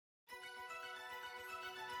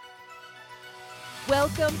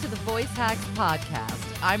Welcome to the Voice Hacks Podcast.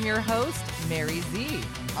 I'm your host, Mary Z.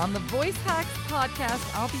 On the Voice Hacks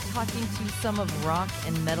Podcast, I'll be talking to some of rock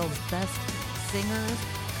and metal's best singers,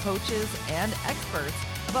 coaches, and experts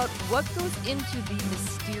about what goes into the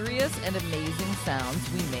mysterious and amazing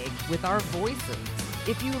sounds we make with our voices.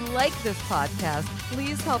 If you like this podcast,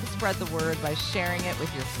 please help spread the word by sharing it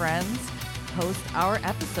with your friends. Post our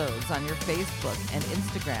episodes on your Facebook and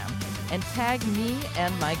Instagram, and tag me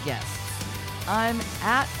and my guests. I'm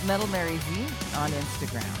at Metal Mary Z on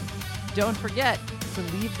Instagram. Don't forget to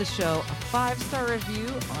leave the show a 5-star review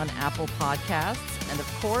on Apple Podcasts, and of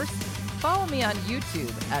course, follow me on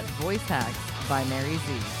YouTube at Voice Hacks by Mary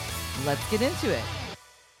Z. Let's get into it.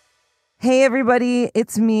 Hey everybody,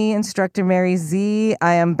 it's me, Instructor Mary Z.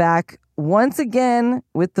 I am back once again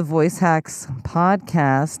with the Voice Hacks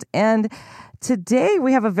Podcast, and today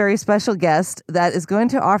we have a very special guest that is going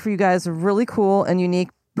to offer you guys a really cool and unique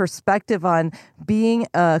perspective on being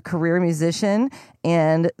a career musician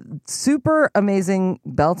and super amazing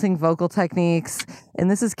belting vocal techniques. And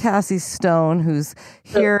this is Cassie Stone, who's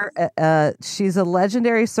here. She's a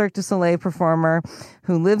legendary Cirque du Soleil performer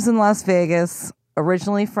who lives in Las Vegas,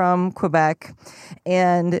 originally from Quebec.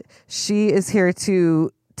 And she is here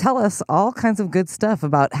to tell us all kinds of good stuff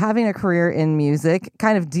about having a career in music,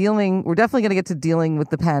 we're definitely going to get to dealing with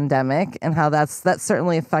the pandemic and how that's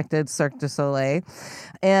certainly affected Cirque du Soleil.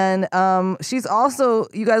 And she's also,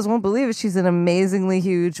 you guys won't believe it, she's an amazingly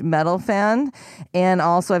huge metal fan. And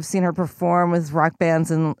also I've seen her perform with rock bands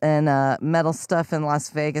and metal stuff in Las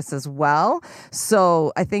Vegas as well.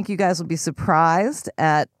 So I think you guys will be surprised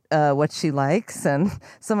at what she likes, and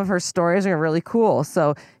some of her stories are really cool.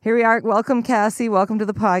 So here we are. Welcome, Cassie. Welcome to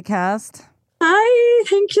the podcast. Hi.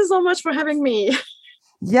 Thank you so much for having me.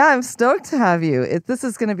 Yeah, I'm stoked to have you. This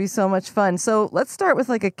is going to be so much fun. So let's start with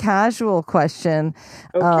like a casual question.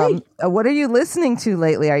 Okay. What are you listening to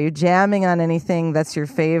lately? Are you jamming on anything that's your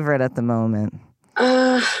favorite at the moment?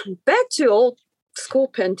 Back to old school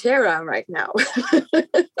Pantera right now.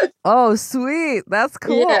 Oh, sweet. That's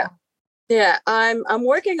cool. Yeah, I'm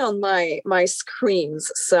working on my screams,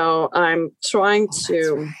 so I'm trying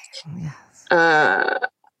to, and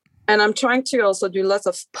I'm trying to also do lots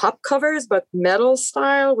of pop covers, but metal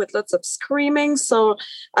style with lots of screaming. So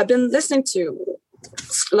I've been listening to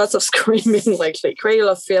lots of screaming lately. Cradle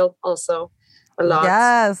of Filth also a lot.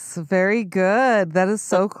 Yes, very good. That is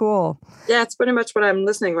so cool. Yeah, it's pretty much what I'm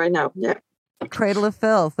listening right now. Yeah, Cradle of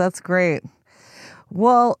Filth. That's great.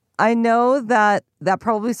 Well, I know that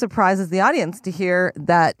probably surprises the audience to hear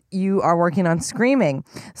that you are working on screaming.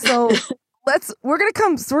 So we're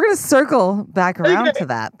gonna circle back around to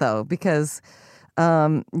that though, because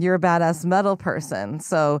you're a badass metal person.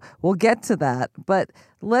 So we'll get to that. But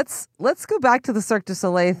let's go back to the Cirque du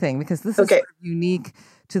Soleil thing, because this is sort of unique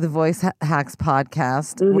to the Voice Hacks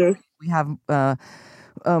podcast. Mm-hmm. We have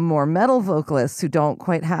more metal vocalists who don't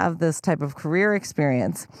quite have this type of career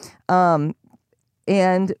experience.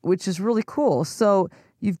 And which is really cool. So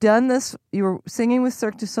you've done this, you were singing with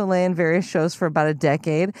Cirque du Soleil in various shows for about a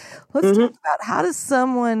decade. Let's talk about how does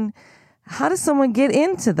someone get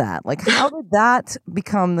into that? Like, how did that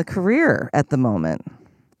become the career at the moment?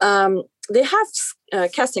 They have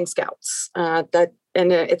casting scouts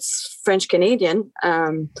it's French Canadian.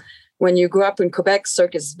 When you grew up in Quebec,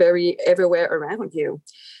 Cirque is very everywhere around you.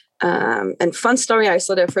 And fun story, I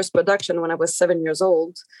saw their first production when I was 7 years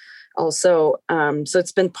old. Also, so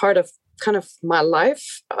it's been part of kind of my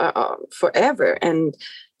life forever. And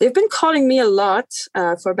they've been calling me a lot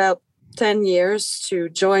for about 10 years to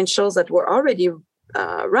join shows that were already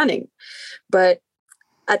running. But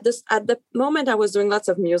at the moment, I was doing lots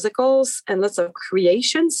of musicals and lots of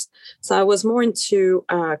creations. So I was more into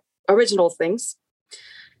original things.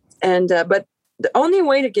 And but the only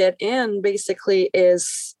way to get in basically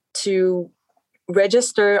is to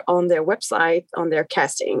register on their website, on their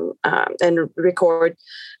casting, and record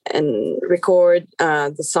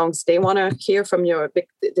the songs they want to hear from your,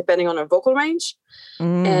 depending on your vocal range.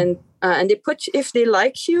 And if they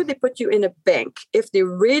like you, they put you in a bank. If they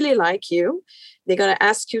really like you, they're going to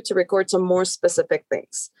ask you to record some more specific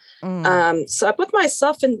things. So I put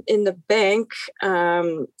myself in the bank.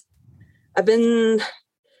 I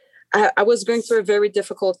was going through a very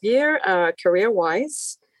difficult year,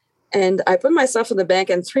 career-wise. And I put myself in the bank,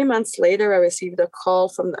 and 3 months later, I received a call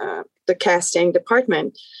from the casting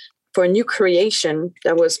department for a new creation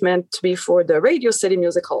that was meant to be for the Radio City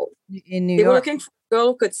Musical. In New York. They were looking for a girl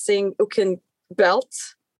who could sing, who can belt,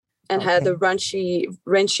 and had the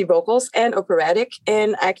raunchy vocals and operatic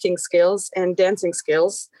and acting skills and dancing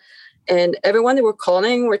skills. And everyone they were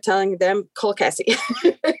calling were telling them, call Cassie.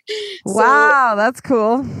 Wow, that's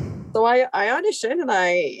cool. So I auditioned and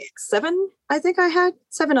I think I had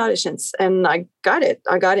 7 auditions and I got it.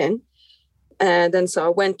 I got in. And then so I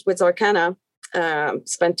went with Zarkana,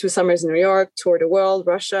 spent 2 summers in New York, toured the world,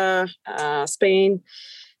 Russia, Spain.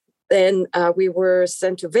 Then we were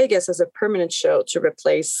sent to Vegas as a permanent show to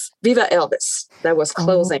replace Viva Elvis that was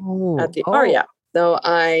closing at the Aria. So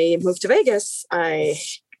I moved to Vegas. I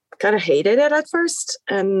kind of hated it at first,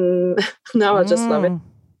 and now I just love it.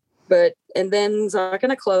 And then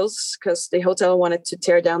Zarkana closed because the hotel wanted to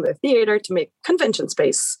tear down the theater to make convention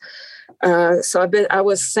space. So I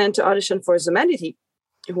was sent to audition for Zumanity,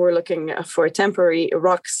 who were looking for a temporary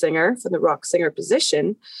rock singer for the rock singer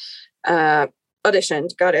position.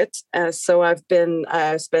 Auditioned, got it. So I've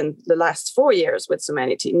spent the last 4 years with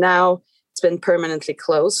Zumanity. Now it's been permanently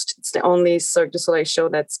closed. It's the only Cirque du Soleil show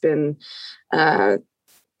that's been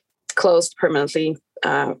closed permanently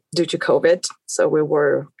due to COVID. So we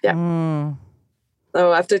were, So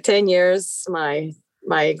after 10 years,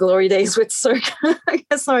 my glory days with Cirque, I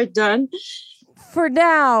guess, are done. For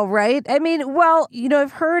now, right? I mean, well,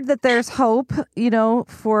 I've heard that there's hope,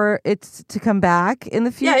 for it to come back in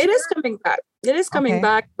the future. Yeah, it is coming back. It is coming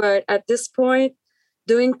back. But at this point,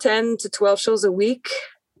 doing 10 to 12 shows a week,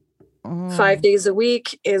 5 days a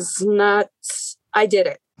week is not, I did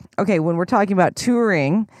it. Okay, when we're talking about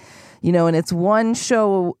touring, and it's 1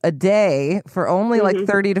 show a day for only like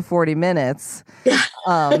 30 to 40 minutes.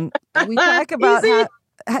 We talk about how...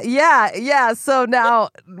 Yeah. So now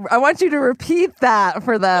I want you to repeat that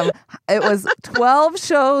for them. It was 12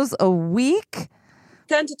 shows a week?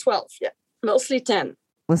 10 to 12, yeah. Mostly 10.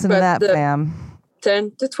 Listen to that, fam.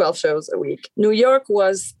 10 to 12 shows a week. New York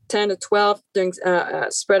was 10 to 12, doing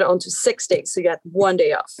spread onto 6 days. So you got 1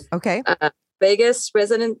 day off. Okay. Vegas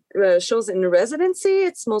shows in residency,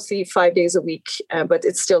 it's mostly 5 days a week, but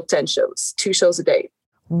it's still 10 shows, 2 shows a day.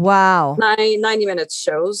 Wow. 90-minute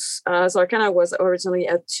shows. Zarkana was originally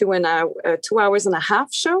a 2 hours and a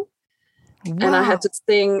half show. Wow. And I had to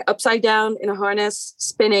sing upside down in a harness,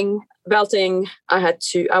 spinning, belting.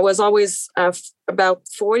 I was always about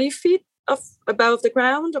 40 feet above the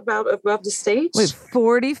ground, above the stage. Wait,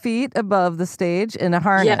 40 feet above the stage in a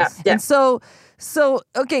harness. Yeah. And so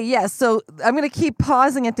okay, yeah. So I'm going to keep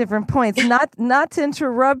pausing at different points, not to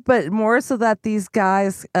interrupt, but more so that these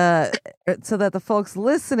guys, so that the folks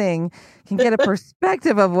listening can get a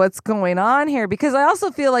perspective of what's going on here. Because I also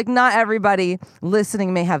feel like not everybody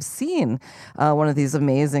listening may have seen one of these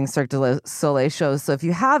amazing Cirque du Soleil shows. So if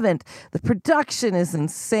you haven't, the production is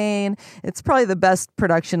insane. It's probably the best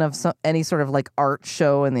production of any sort of like art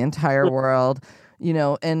show in the entire world.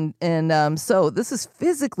 So this is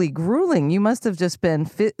physically grueling. You must have just been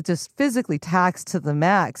just physically taxed to the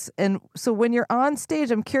max. And so when you're on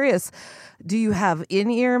stage, I'm curious, do you have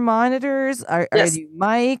in-ear monitors? Are you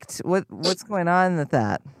mic'd? What's going on with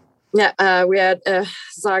that? Yeah, we had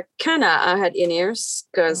Zarkana. I had in-ears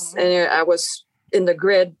because I was in the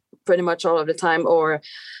grid pretty much all of the time. Or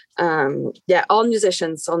all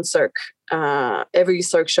musicians on Cirque. Every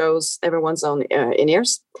Cirque shows, everyone's on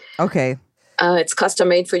in-ears. Okay. It's custom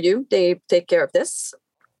made for you. They take care of this,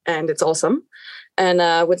 and it's awesome. And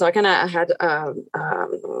with Zarkana, I had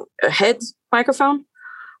a head microphone,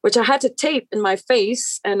 which I had to tape in my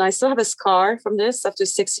face, and I still have a scar from this after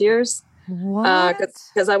 6 years. What?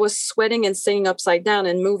 Because I was sweating and singing upside down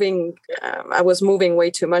and moving. I was moving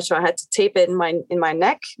way too much, so I had to tape it in my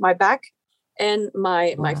neck, my back, and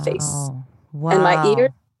my face, and my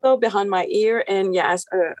ear, so behind my ear. And yes,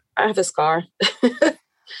 I have a scar.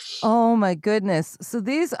 Oh my goodness. So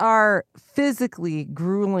these are physically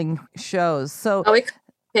grueling shows. So I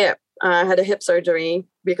had a hip surgery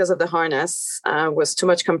because of the harness. Was too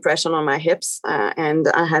much compression on my hips, and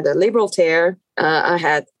I had a labral tear. I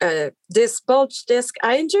had a bulge disc.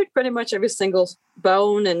 I injured pretty much every single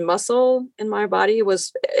bone and muscle in my body.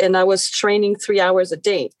 And I was training 3 hours a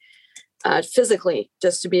day. Physically,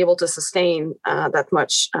 just to be able to sustain that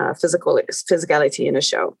much physicality in a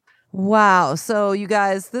show. Wow. So you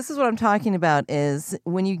guys, this is what I'm talking about is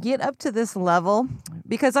when you get up to this level,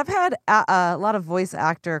 because I've had a lot of voice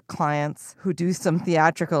actor clients who do some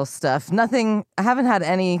theatrical stuff. I haven't had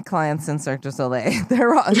any clients in Cirque du Soleil. They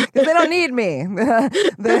don't need me.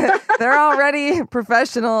 They're already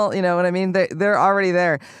professional. You know what I mean? They're already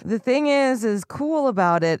there. The thing is cool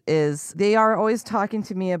about it is they are always talking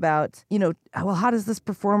to me about, well, how does this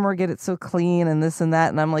performer get it so clean and this and that?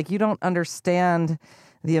 And I'm like, you don't understand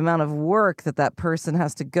the amount of work that person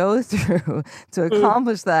has to go through to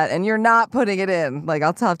accomplish that. And you're not putting it in. Like,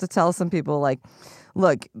 I'll have to tell some people, like,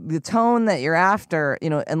 look, the tone that you're after,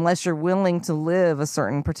 unless you're willing to live a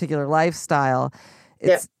certain particular lifestyle,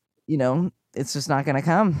 it's, it's just not going to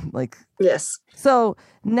come. Like, Yes. so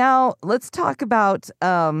now let's talk about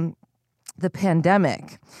the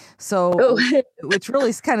pandemic. So, Oh. which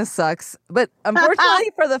really kind of sucks. But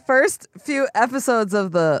unfortunately, for the first few episodes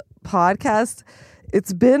of the podcast, it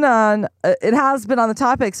has been on the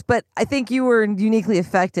topics, but I think you were uniquely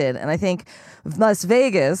affected. And I think Las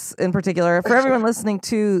Vegas in particular, for everyone listening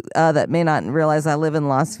to that may not realize, I live in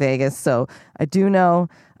Las Vegas. So I do know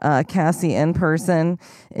Cassie in person,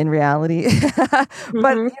 in reality.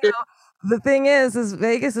 But you know, the thing is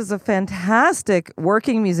Vegas is a fantastic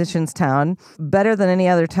working musicians town, better than any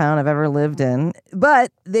other town I've ever lived in.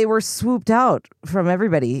 But they were swooped out from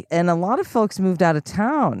everybody, and a lot of folks moved out of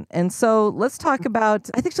town. And so let's talk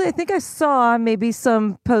about, I think I saw maybe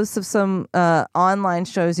some posts of some online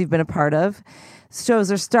shows you've been a part of.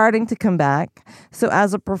 Shows are starting to come back. So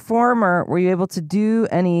as a performer, were you able to do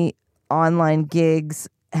any online gigs?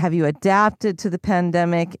 Have you adapted to the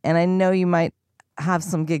pandemic? And I know you might have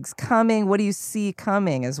some gigs coming. What do you see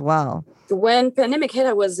coming as well? When pandemic hit,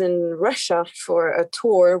 I was in Russia for a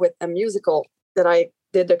tour with a musical that I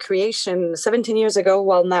did the creation 17 years ago,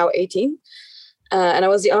 while now 18. And I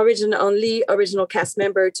was the only original cast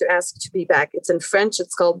member to ask to be back. It's in French.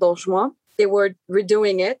 It's called Don Juan. They were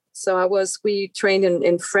redoing it. So we trained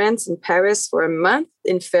in France, in Paris for a month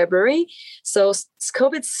in February. So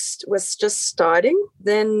COVID was just starting.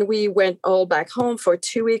 Then we went all back home for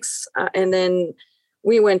 2 weeks. And then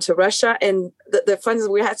we went to Russia. And the fun is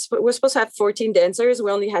we're supposed to have 14 dancers. We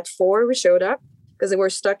only had 4 who showed up because they were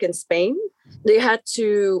stuck in Spain. They had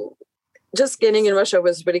to... Just getting in Russia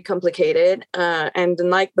was really complicated. And the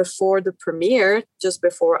night before the premiere, just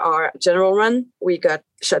before our general run, we got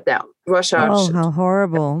shut down. Russia. Oh, how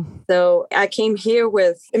horrible. So I came here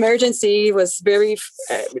with emergency. It was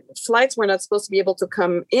flights were not supposed to be able to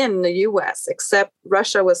come in the US, except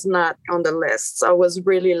Russia was not on the list. So I was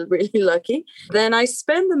really, really lucky. Then I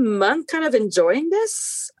spent a month kind of enjoying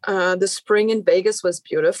this. The spring in Vegas was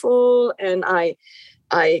beautiful. And I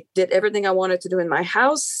did everything I wanted to do in my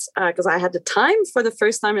house because I had the time for the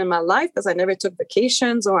first time in my life because I never took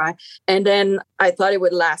vacations and then I thought it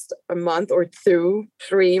would last a month or 2,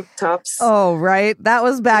 3 tops. Oh, right. That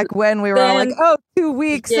was back when we were all like, 2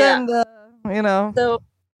 weeks. Yeah. And, you know. So,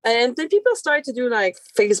 and then people started to do like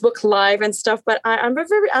Facebook Live and stuff, but I'm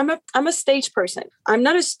a stage person. I'm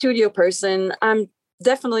not a studio person. I'm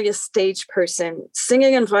definitely a stage person.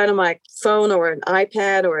 Singing in front of my phone or an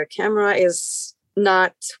iPad or a camera is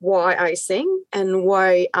not why I sing and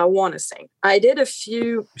why I want to sing. I did a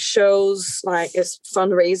few shows, like as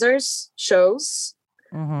fundraisers shows.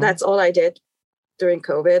 Mm-hmm. That's all I did during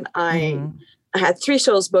COVID. I had 3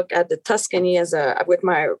 shows booked at the Tuscany with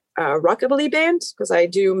my rockabilly band because I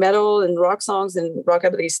do metal and rock songs in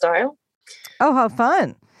rockabilly style. Oh, how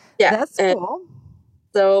fun! Yeah, that's cool.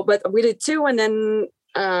 So, but we did 2, and then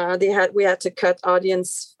we had to cut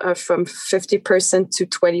audience from 50% to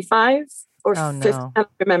 25. Or 50, I don't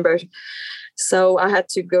remember. So I had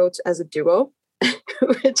to go as a duo,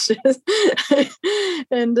 which is,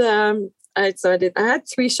 and I had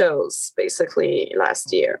 3 shows basically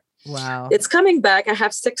last year. Wow. It's coming back. I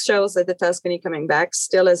have 6 shows at the Tuscany coming back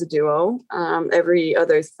still as a duo every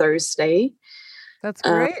other Thursday. That's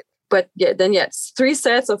great. But it's 3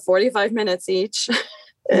 sets of 45 minutes each.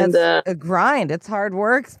 And a grind. It's hard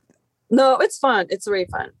work. No, it's fun. It's really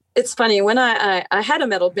fun. It's funny, when I had a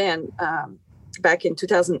metal band back in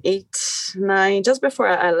 2008-9, just before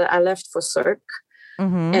I left for Cirque,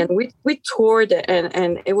 and we toured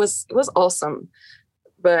and it was awesome.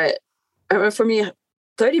 But for me,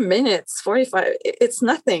 30 minutes, 45, it's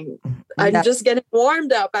nothing. I'm just getting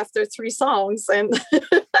warmed up after 3 songs, and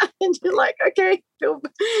and you're like, okay.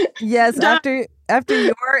 Yes, after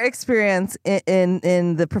your experience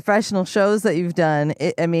in the professional shows that you've done,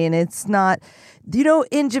 it's not.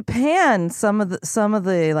 In Japan, some of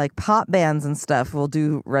the like pop bands and stuff will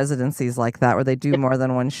do residencies like that where they do more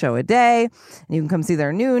than 1 show a day. And you can come see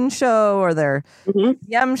their noon show or their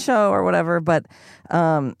PM show or whatever. But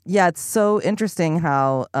it's so interesting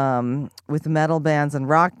how with metal bands and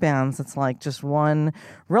rock bands, it's like just one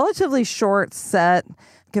relatively short set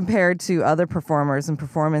compared to other performers and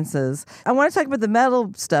performances. I want to talk about the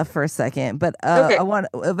metal stuff for a second, but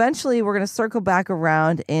eventually we're going to circle back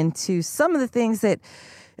around into some of the things that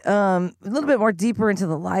a little bit more deeper into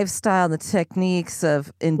the lifestyle, the techniques of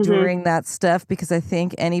enduring that stuff, because I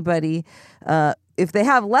think anybody, if they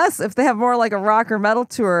have more like a rock or metal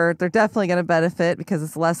tour, they're definitely going to benefit because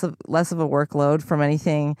it's less of a workload from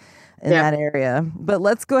anything in that area. But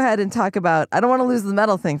let's go ahead and talk about, I don't want to lose the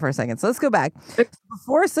metal thing for a second. So let's go back.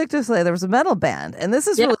 Before Sick to Slay, there was a metal band, and this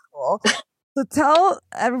is really cool. So tell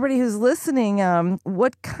everybody who's listening,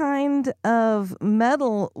 what kind of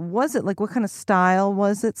metal was it? Like, what kind of style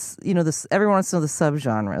was it? This everyone wants to know the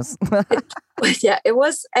subgenres. Yeah, it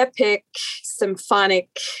was epic, symphonic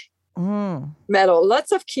metal.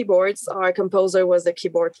 Lots of keyboards. Our composer was a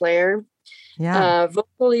keyboard player. Yeah.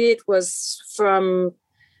 Vocally, it was from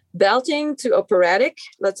belting to operatic.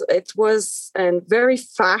 It was and very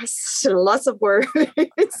fast and lots of words.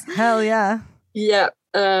 Hell yeah. Yeah.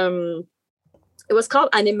 It was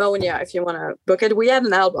called Anemonia, if you want to book it. We had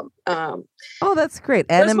an album. Oh, that's great.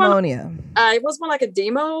 Anemonia. It was more like a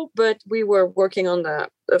demo, but we were working on the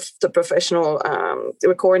professional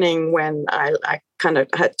recording when I kind of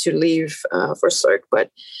had to leave for Cirque.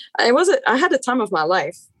 But I had the time of my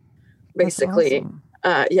life, basically.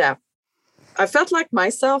 Awesome. Yeah. I felt like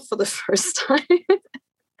myself for the first time.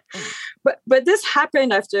 but this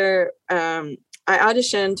happened after I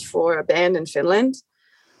auditioned for a band in Finland.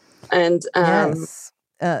 And yes.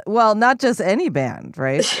 Well, not just any band,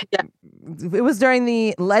 right? Yeah. It was during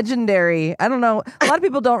the legendary, I don't know, a lot of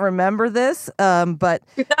people don't remember this, but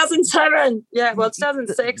 2007. Yeah, well,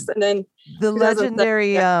 2006 and then the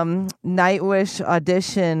legendary Nightwish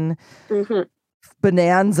audition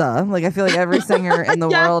bonanza. Like, I feel like every singer in the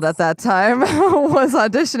world at that time was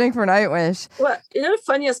auditioning for Nightwish. Well, the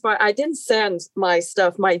funniest part, I didn't send my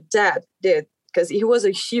stuff. My dad did, because he was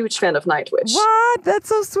a huge fan of Nightwish. What? That's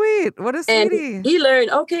so sweet. What a sweetie. And he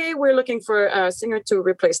learned, okay, we're looking for a singer to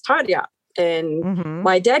replace Tardia. And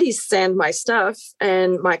my daddy sent my stuff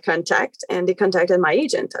and my contact, and they contacted my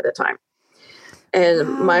agent at the time.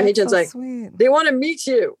 And my agent's like, sweet. They want to meet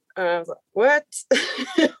you. I was like, what?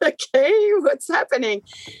 Okay, what's happening?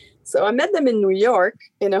 So I met them in New York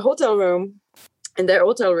in their hotel room.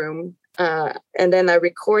 And then I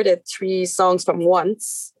recorded 3 songs from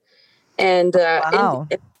Once. And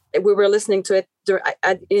we were listening to it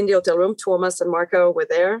in the hotel room. Thomas and Marco were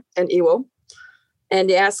there, and Iwo. And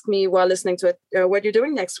they asked me while listening to it, what are you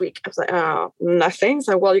doing next week? I was like, nothing.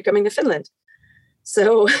 So, well, you're coming to Finland.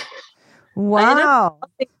 So wow.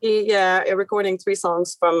 Recording 3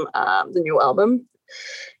 songs from the new album.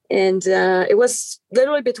 And it was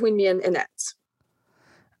literally between me and Annette.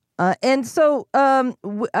 And so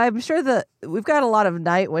I'm sure that we've got a lot of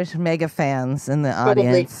Nightwish mega fans in the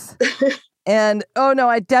audience. And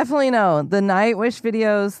I definitely know the Nightwish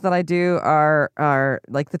videos that I do are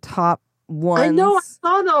like the top ones. I know, I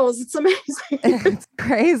saw those. It's amazing. It's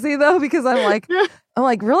crazy though, because I'm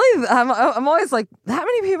like, really? I'm always like, that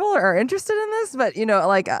many people are interested in this, but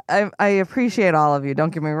like I appreciate all of you.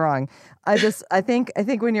 Don't get me wrong. I think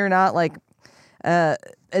when you're not like.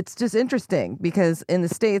 It's just interesting because in the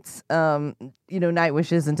States,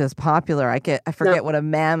 Nightwish isn't as popular. I forget what a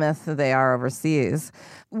mammoth they are overseas.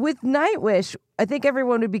 With Nightwish, I think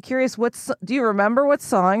everyone would be curious. Do you remember what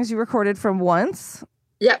songs you recorded from Once?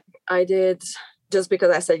 Yep, I did. Just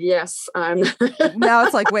because I said yes. Now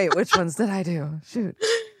it's like, wait, which ones did I do? Shoot.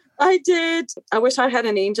 I did. I Wish I Had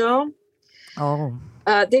an Angel. Oh.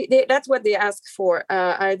 That's what they asked for.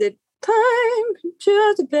 I did. Time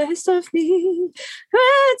to the best of me.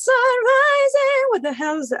 Red sun rising. What the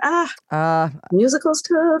hell is that? Musical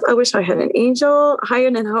stuff. I Wish I Had an Angel. Higher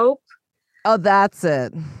Than Hope. Oh, that's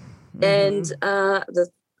it. And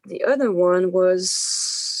the other one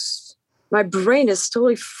was. My brain is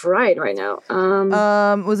totally fried right now.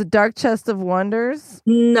 Was it Dark Chest of Wonders?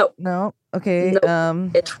 No. Okay.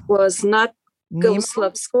 Nope. It was not Ghost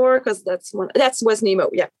Love Score, because that was Nemo.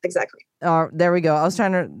 Yeah, exactly. There we go. I was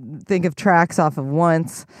trying to think of tracks off of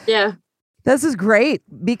Once. Yeah. This is great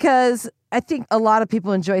because I think a lot of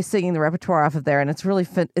people enjoy singing the repertoire off of there, and it's really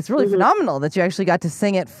phenomenal that you actually got to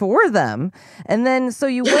sing it for them. And then so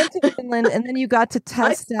you went to Finland, and then you got to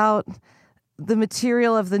test out the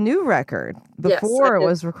material of the new record before it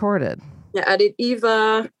was recorded. Yeah, I did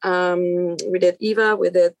Eva. We did Eva. We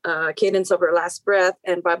did Cadence of Her Last Breath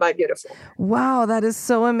and Bye Bye Beautiful. Wow, that is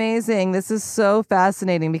so amazing. This is so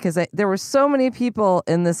fascinating because there were so many people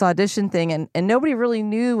in this audition thing, and nobody really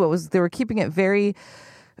knew they were keeping it very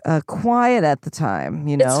quiet at the time.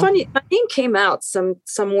 It's funny. My name came out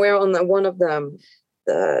somewhere on one of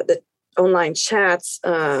the online chats.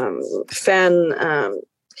 Fan.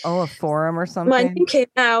 A forum or something. My name came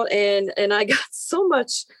out, and I got so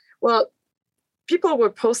much. Well, people were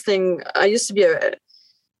posting. I used to be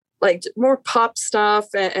more pop stuff,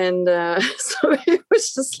 and so it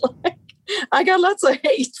was just like I got lots of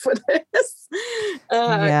hate for this.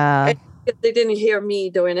 They didn't hear me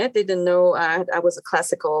doing it. They didn't know I was a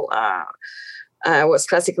classical. I was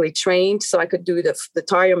classically trained, so I could do the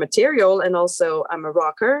Tarja material, and also I'm a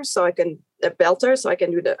rocker, so I can a belter, so I can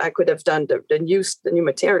do I could have done the new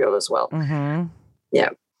material as well. Mm-hmm. Yeah.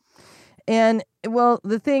 And well,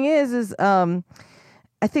 the thing is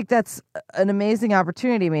I think that's an amazing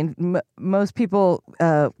opportunity. I mean, most people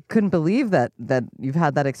couldn't believe that you've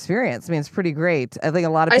had that experience. I mean, it's pretty great. I think a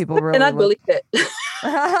lot of people really cannot believe it.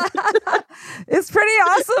 It's pretty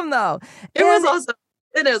awesome, though. It was awesome.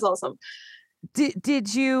 It is awesome.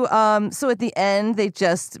 Did you so at the end they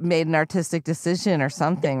just made an artistic decision or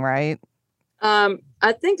something, right?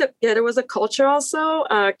 I think that there was a culture also.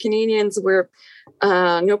 Canadians were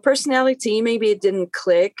no personality. Maybe it didn't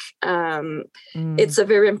click. It's a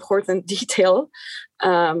very important detail.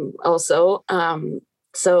 Also,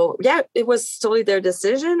 so yeah, it was totally their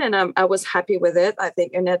decision, and I was happy with it. I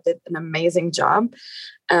think Annette did an amazing job.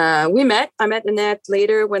 I met Annette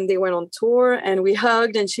later when they went on tour, and we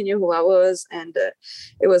hugged, and she knew who I was, and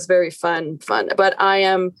it was very fun. But I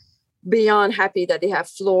am beyond happy that they have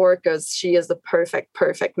Floor, because she is the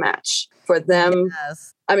perfect match for them.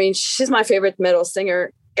 Yes. I mean, she's my favorite metal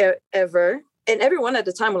singer ever. And everyone at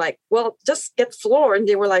the time were like, well, just get Floor. And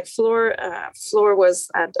they were like, Floor was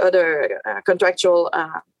at other contractual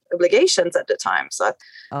obligations at the time. So,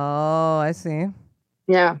 I see.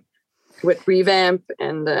 Yeah. With Revamp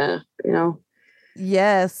and,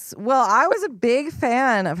 Yes. Well, I was a big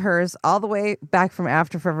fan of hers all the way back from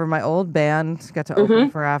After Forever. My old band got to open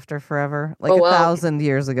for After Forever like 1,000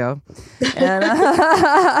 years ago. And,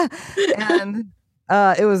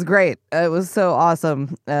 it was great. It was so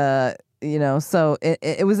awesome. So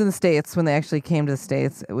it was in the States when they actually came to the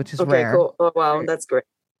States, which is rare. Cool. Oh, wow. That's great.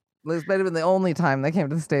 This might have been the only time they came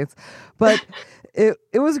to the States, but it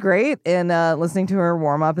was great. And listening to her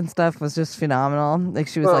warm up and stuff was just phenomenal. Like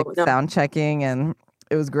she was sound checking, and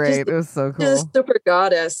it was great. It was so cool. She's a super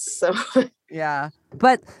goddess. So yeah.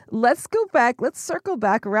 But let's go back. Let's circle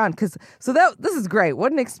back around this is great.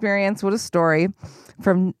 What an experience! What a story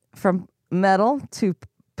from metal to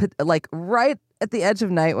like right at the edge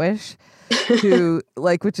of Nightwish. To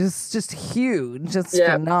which is just huge. It's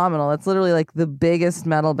phenomenal. It's literally like the biggest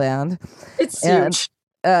metal band. It's huge.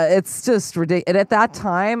 It's just ridiculous. And at that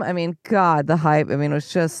time, I mean, God, the hype. I mean, it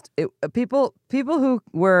was just people who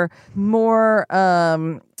were more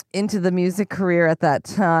into the music career at that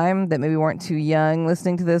time that maybe weren't too young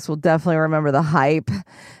listening to this will definitely remember the hype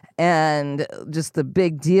and just the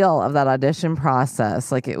big deal of that audition process.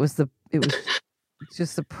 Like it was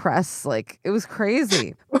just the press, like it was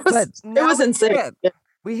crazy. But it was insane.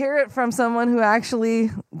 We hear it from someone who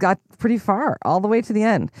actually got pretty far, all the way to the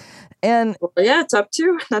end. And it's up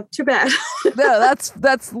to not too bad. No,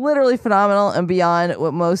 that's literally phenomenal and beyond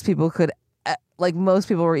what most people could, most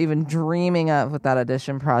people were even dreaming of with that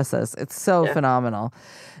audition process. It's so phenomenal.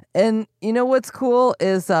 And you know what's cool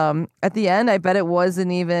is at the end, I bet it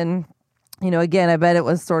wasn't even, again, I bet it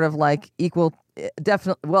was sort of like equal.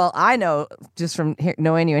 Definitely. Well, I know just from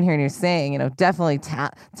knowing you and hearing you saying, definitely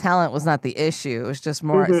talent was not the issue. It was just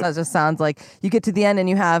more. It just sounds like you get to the end and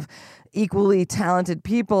you have equally talented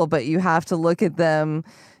people, but you have to look at them,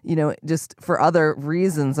 just for other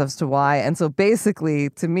reasons as to why. And so, basically,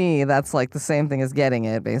 to me, that's like the same thing as getting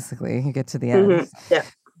it. Basically, you get to the end. Yeah.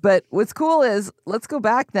 But what's cool is, let's go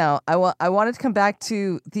back now. I wanted to come back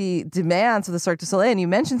to the demands of the Cirque du Soleil, and you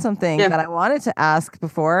mentioned something that I wanted to ask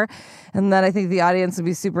before, and that I think the audience would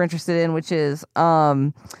be super interested in, which is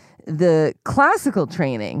the classical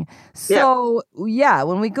training. So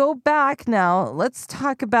when we go back now, let's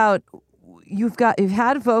talk about you've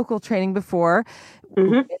had vocal training before,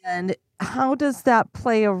 and how does that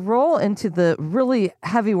play a role into the really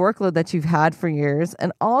heavy workload that you've had for years?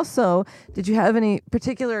 And also, did you have any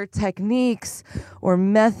particular techniques or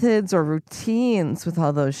methods or routines with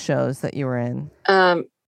all those shows that you were in?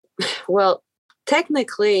 Well,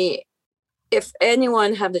 technically, if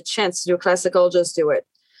anyone have the chance to do classical, just do it.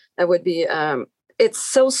 That would be, it's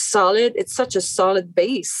so solid. It's such a solid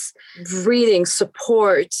base, breathing,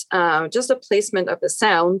 support, just the placement of the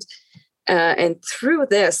sound. And through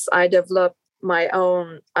this, I developed my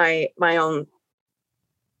own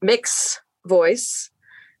mix voice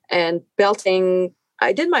and belting.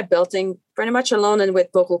 I did my belting pretty much alone and with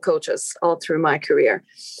vocal coaches all through my career.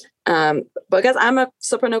 Because I'm a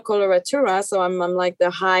soprano coloratura, so I'm like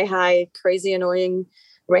the high, crazy, annoying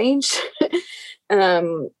range.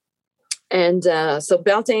 So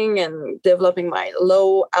belting and developing my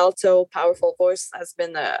low, alto, powerful voice has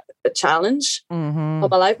been a challenge of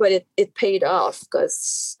my life, but it paid off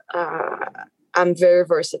because I'm very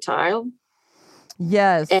versatile.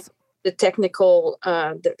 Yes. And the technical,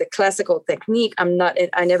 the classical technique,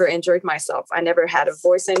 I never injured myself. I never had a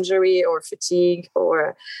voice injury or fatigue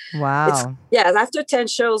or. Wow. After 10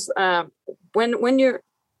 shows, when you're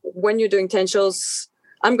doing 10 shows,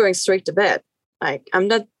 I'm going straight to bed. Like, I'm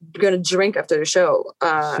not going to drink after the show.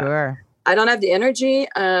 Sure. I don't have the energy.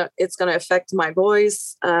 It's going to affect my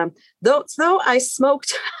voice. Though I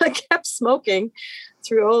smoked, I kept smoking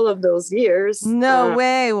through all of those years. No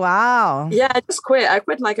way. Wow. Yeah, I just quit. I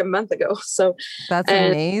quit like a month ago. So that's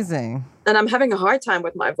amazing. And I'm having a hard time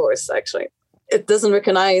with my voice, actually. It doesn't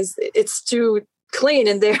recognize, it's too clean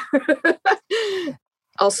in there.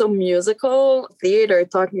 Also, musical theater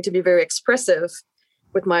taught me to be very expressive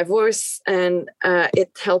with my voice, and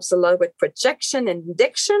it helps a lot with projection and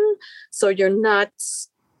diction. So you're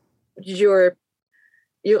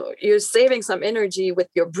saving some energy with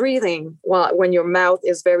your breathing when your mouth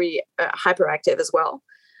is very hyperactive as well.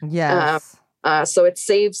 Yes. So it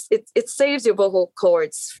saves your vocal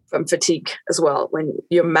cords from fatigue as well when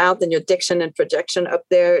your mouth and your diction and projection up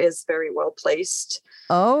there is very well placed.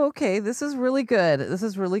 Oh, okay. This is really good. This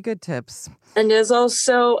is really good tips. And there's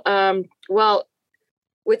also,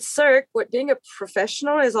 with Cirque, being a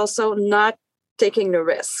professional is also not taking the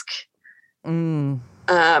risk. My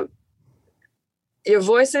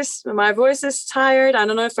voice is tired. I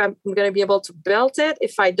don't know if I'm going to be able to belt it.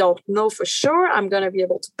 If I don't know for sure I'm going to be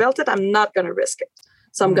able to belt it, I'm not going to risk it.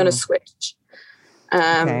 So I'm going to switch.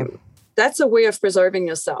 Okay. That's a way of preserving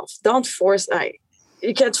yourself. Don't force.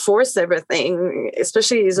 You can't force everything,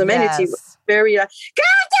 especially as amenity. Yes. Very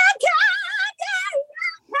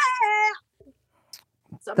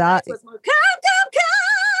sometimes with more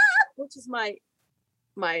which is my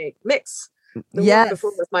mix. The one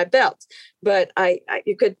before with my belt, but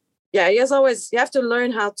you have to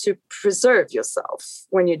learn how to preserve yourself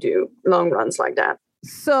when you do long runs like that.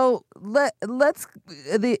 So let's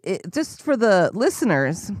just for the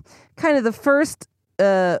listeners, kind of the first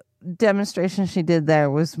demonstration she did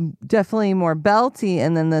there was definitely more belty,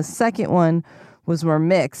 and then the second one was more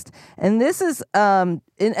mixed. And this is, and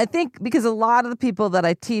I think because a lot of the people that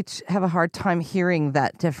I teach have a hard time hearing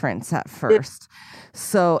that difference at first.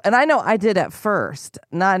 So, and I know I did at first,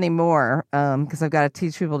 not anymore, because I've got to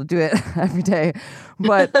teach people to do it every day.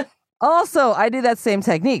 But also, I do that same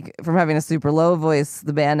technique from having a super low voice,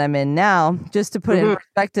 the band I'm in now, just to put it in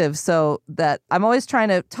perspective, so that I'm always trying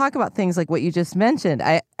to talk about things like what you just mentioned.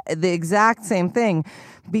 The exact same thing,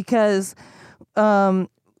 because,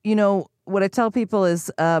 what I tell people is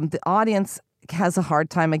the audience has a hard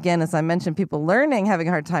time, again, as I mentioned, people having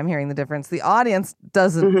a hard time hearing the difference. The audience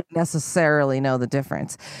doesn't necessarily know the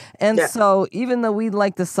difference. And so even though we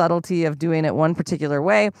like the subtlety of doing it one particular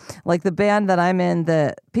way, like the band that I'm in,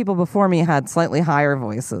 the people before me had slightly higher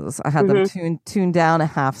voices. I had them tuned down a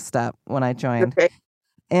half step when I joined. Okay.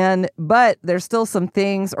 But there's still some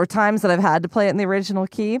things or times that I've had to play it in the original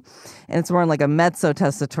key, and it's more in like a mezzo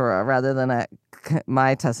tessitura rather than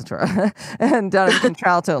my tessitura and down in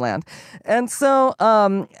contralto land. And so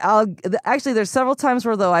actually there's several times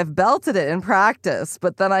where though I've belted it in practice,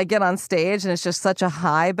 but then I get on stage and it's just such a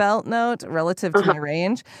high belt note relative to my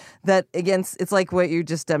range that, again, it's like what you're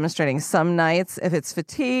just demonstrating. Some nights, if it's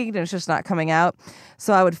fatigued and it's just not coming out,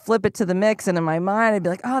 so I would flip it to the mix, and in my mind I'd be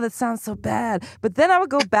like, oh, that sounds so bad. But then I would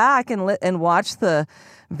go back and watch the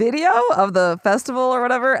video of the festival or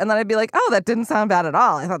whatever, and then I'd be like, oh, that didn't sound bad at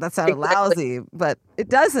all. I thought that sounded lousy, but it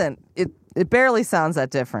doesn't. It barely sounds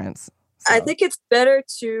that difference. So. I think it's better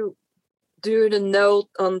to do the note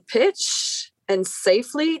on pitch and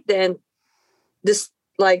safely than just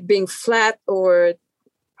like being flat or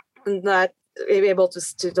not able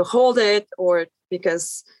to hold it, or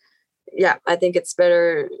because I think it's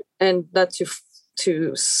better and not to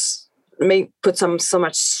put so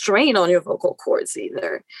much strain on your vocal cords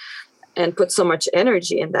either, and put so much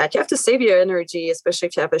energy in that. You have to save your energy, especially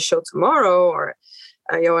if you have a show tomorrow or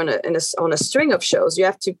you're on a string of shows. You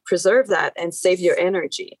have to preserve that and save your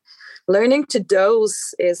energy. Learning to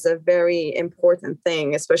dose is a very important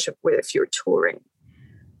thing, especially if you're touring.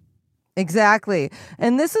 Exactly.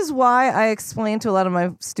 And this is why I explain to a lot of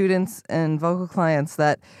my students and vocal clients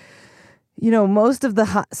that, most of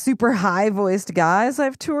the super high-voiced guys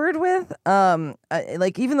I've toured with,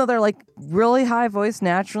 like even though they're like really high-voiced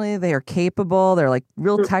naturally, they are capable, they're like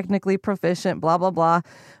real technically proficient, blah, blah, blah,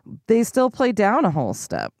 they still play down a whole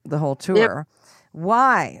step the whole tour. Yep.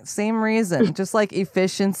 Why? Same reason, just like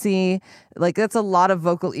efficiency, like that's a lot of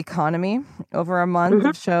vocal economy over a month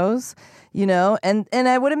of shows, and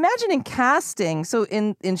I would imagine in casting, so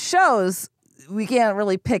in shows, we can't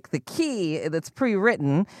really pick the key that's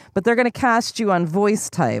pre-written, but they're going to cast you on voice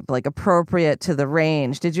type, like appropriate to the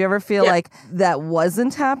range. Did you ever feel like that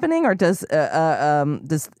wasn't happening, or does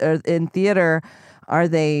in theater, are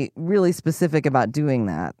they really specific about doing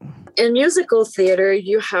that? In musical theater,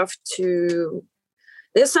 you have to.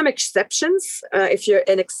 There's some exceptions. If you're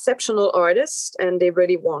an exceptional artist and they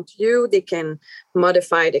really want you, they can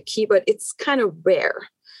modify the key, but it's kind of rare.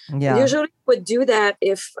 Yeah. Usually would do that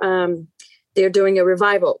if they're doing a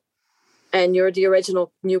revival and you're the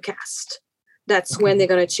original new cast. That's when they're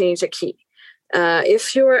going to change the key.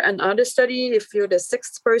 If you're an understudy, if you're the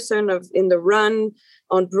sixth person in the run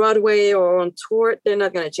on Broadway or on tour, they're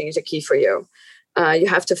not going to change the key for you. You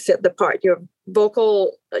have to fit the part.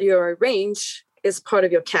 Your range is part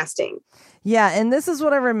of your casting. Yeah, and this is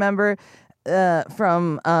what I remember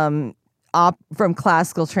from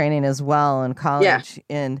classical training as well in college.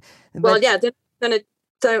 Yeah. You're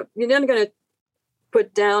not gonna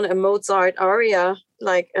put down a Mozart aria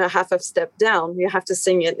like a half a step down. You have to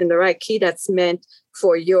sing it in the right key that's meant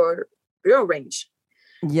for your range.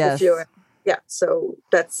 Yes. So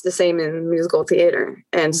that's the same in musical theater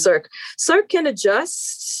and Cirque. Cirque can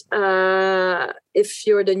adjust if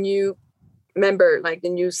you're the new member, like the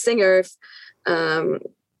new singer.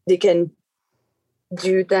 They can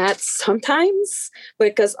do that sometimes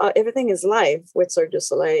because everything is live with Cirque du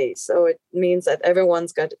Soleil. So it means that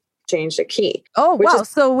everyone's got to change the key. Oh, wow.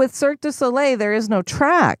 So with Cirque du Soleil, there is no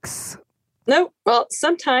tracks. No. Well,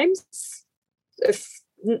 sometimes, if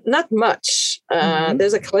not much.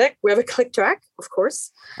 There's a click. We have a click track, of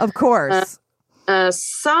course. Of course.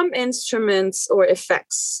 Some instruments or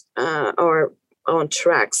effects are on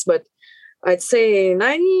tracks, but I'd say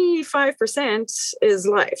 95% is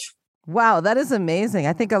live. Wow, that is amazing.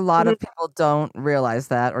 I think a lot of people don't realize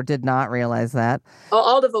that or did not realize that.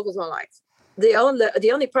 All the vocals are live. The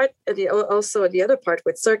only part, the other part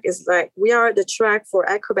with Cirque is like we are the track for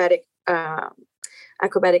acrobatic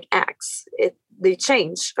acts. They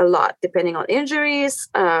change a lot depending on injuries,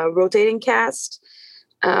 rotating cast,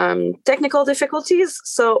 technical difficulties.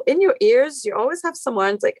 So in your ears, you always have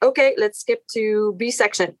someone like, okay, let's skip to B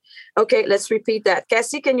section. Okay, let's repeat that.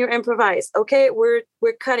 Cassie, can you improvise? Okay, we're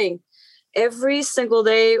cutting. Every single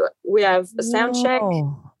day we have a sound check.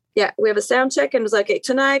 Yeah, we have a sound check and it's like, okay,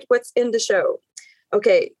 tonight, what's in the show?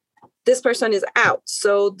 Okay, this person is out.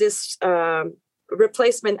 So this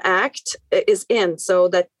replacement act is in. So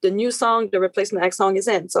that the new song, the replacement act song is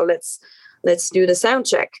in. So let's do the sound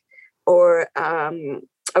check. Or,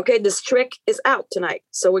 okay, this trick is out tonight.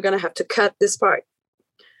 So we're going to have to cut this part.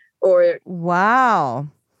 Or wow.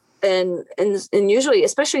 And usually,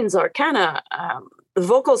 especially in Zarkana, the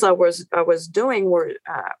vocals I was doing were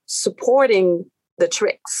supporting the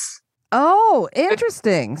tricks. Oh,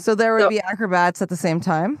 interesting. So there would be acrobats at the same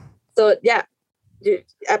time? So, yeah,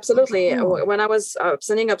 absolutely. Oh. When I was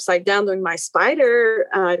sitting upside down doing my spider,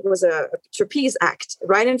 it was a trapeze act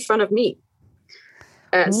right in front of me.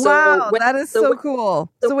 Wow, that is so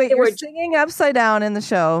cool. So wait, you're singing upside down in the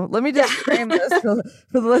show. Let me just frame this for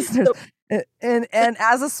the listeners. And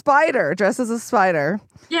as a spider, dressed as a spider.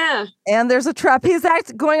 Yeah. And there's a trapeze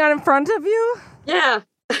act going on in front of you? Yeah.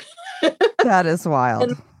 That is wild.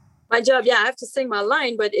 And my job, I have to sing my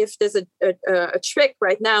line, but if there's a trick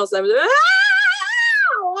right now, so I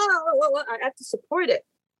have to support it.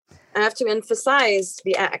 I have to emphasize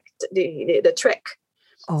the act, the trick.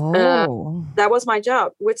 Oh. That was my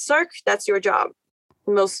job. With Cirque, that's your job.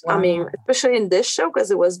 Wow. I mean, especially in this show, because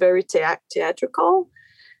it was very theatrical.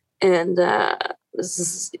 And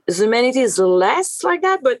Humanity is less like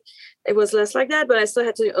that, but it was less like that. But I still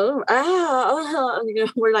had to,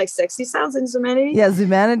 we're like sexy sounds in Humanity. Yeah,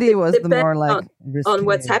 Humanity was the more like on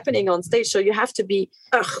what's happening on stage. So you have to be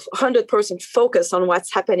 100% focused on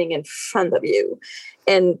what's happening in front of you,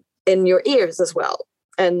 and in your ears as well.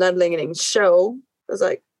 And not letting show. I was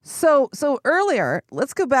like. So earlier,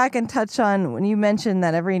 let's go back and touch on when you mentioned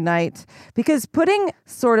that every night, because putting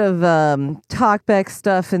sort of talkback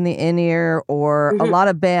stuff in the in-ear or a lot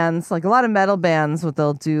of bands, like a lot of metal bands, what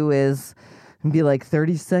they'll do is be like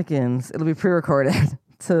 30 seconds. It'll be pre-recorded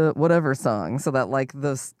to whatever song so that like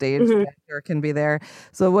the stage manager can be there.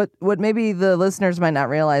 So what maybe the listeners might not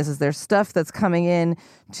realize is there's stuff that's coming in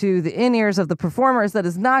to the in-ears of the performers that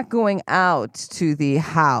is not going out to the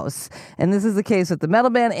house. And this is the case with the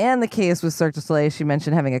metal band and the case with Cirque du Soleil. She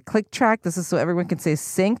mentioned having a click track. This is so everyone can say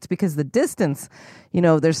synced because the distance,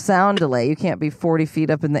 there's sound delay. You can't be 40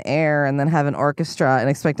 feet up in the air and then have an orchestra and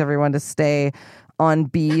expect everyone to stay on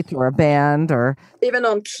beat or a band or even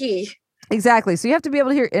on key. Exactly. So you have to be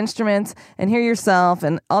able to hear instruments and hear yourself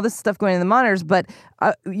and all this stuff going in the monitors. But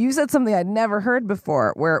you said something I'd never heard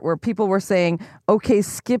before where people were saying, okay,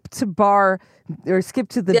 skip to bar or skip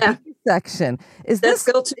to the B section. Is Let's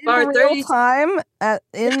this go to in bar real 30 time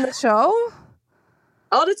in the show?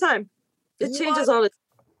 All the time. It changes all the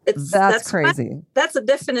time. That's crazy. That's a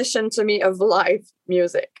definition to me of live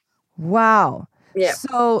music. Wow. Yeah.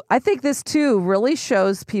 So I think this too really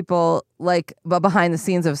shows people like behind the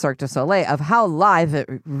scenes of Cirque du Soleil of how live it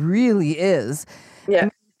really is. Yeah.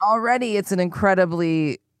 Already it's an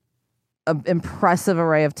incredibly an impressive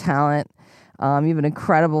array of talent. You have an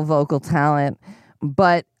incredible vocal talent.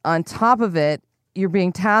 But on top of it, you're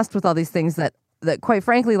being tasked with all these things that quite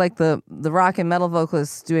frankly, like the rock and metal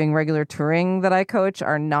vocalists doing regular touring that I coach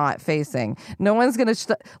are not facing. No one's going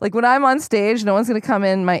to, like when I'm on stage, no one's going to come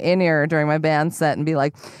in my in-ear during my band set and be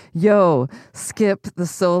like, yo, skip the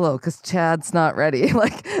solo because Chad's not ready.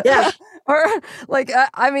 Like, Yeah. or like,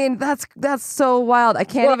 I mean, that's so wild. I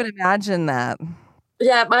can't even imagine that.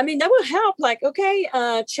 Yeah, I mean, that would help. Like, okay,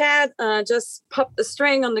 Chad just popped the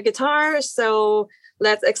string on the guitar, so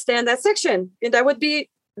let's extend that section. And that would be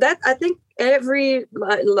that. I think every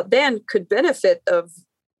band could benefit of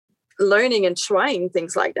learning and trying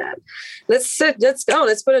things like that. Let's go.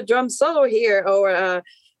 Let's put a drum solo here, or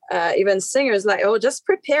even singers like, oh, just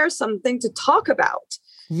prepare something to talk about.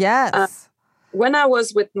 Yes. When I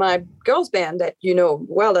was with my girls band that,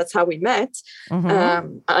 well, that's how we met.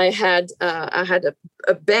 Mm-hmm. I had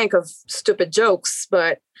a bank of stupid jokes,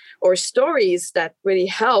 or stories that really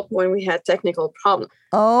help when we had technical problems.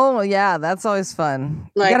 Oh yeah, that's always fun.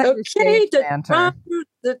 Like, okay,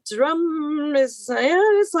 the drum is,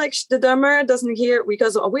 it's like the drummer doesn't hear,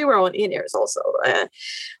 because we were on in-ears also.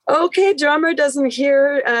 Okay, drummer doesn't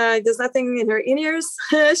hear, there's nothing in her in-ears.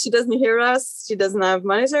 She doesn't hear us. She doesn't have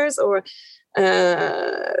monitors, or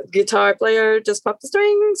guitar player just popped the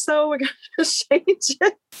string, so we're gonna change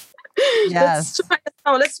it. Yes.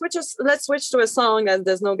 Let's switch to a song that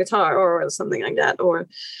there's no guitar or something like that, or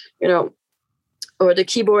or the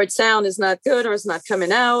keyboard sound is not good, or it's not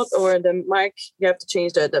coming out, or the mic, you have to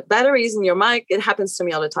change the batteries in your mic. It happens to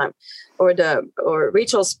me all the time. Or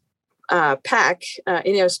Rachel's pack,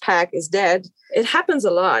 in-ears pack is dead. It happens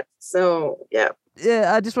a lot. So yeah.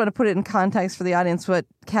 I just want to put it in context for the audience. What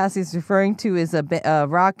Cassie's referring to is a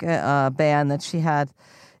rock band that she had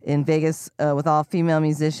in Vegas with all female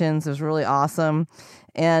musicians. It was really awesome.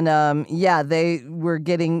 And they were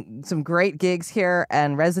getting some great gigs here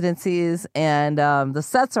and residencies. And the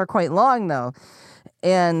sets are quite long, though.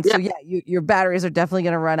 And so, your batteries are definitely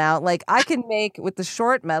going to run out. Like I can make, with the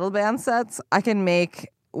short metal band sets, I can make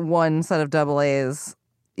one set of double A's.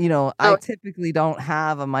 I typically don't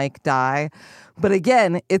have a mic die, but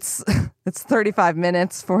again, it's 35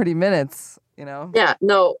 minutes, 40 minutes, Yeah,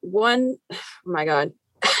 no, oh my God.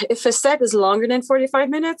 If a set is longer than 45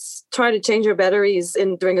 minutes, try to change your batteries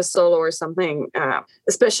during a solo or something,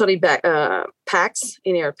 especially packs,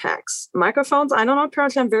 in-ear packs. Microphones, I don't know,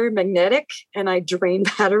 apparently I'm very magnetic and I drain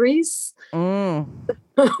batteries. I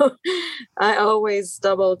always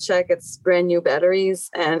double check it's brand new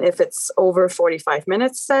batteries, and if it's over 45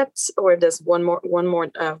 minutes set, or there's more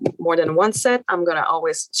than one set, I'm gonna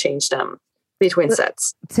always change them between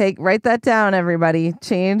sets. Write that down, everybody.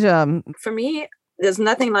 Change them. For me, there's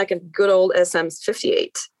nothing like a good old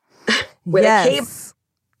SM58 with a cable.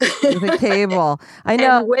 With a cable. I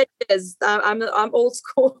know. And wedges. I'm old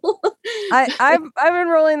school. I've been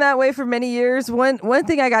rolling that way for many years. One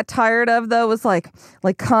thing I got tired of though was like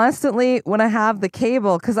constantly when I have the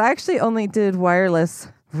cable, because I actually only did wireless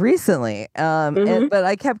recently. But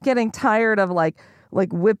I kept getting tired of like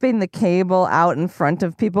whipping the cable out in front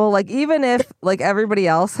of people. Like even if like everybody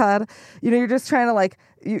else had, you're just trying to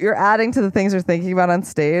you're adding to the things you're thinking about on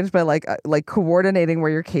stage by like coordinating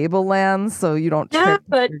where your cable lands so you don't trip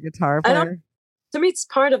your guitar player. To me, it's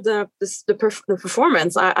part of the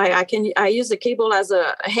performance. I use the cable as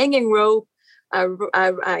a hanging rope. I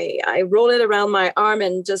roll it around my arm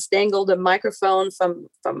and just dangle the microphone from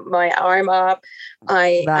my arm up.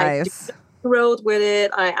 Nice. I do the road with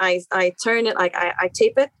it. I turn it, I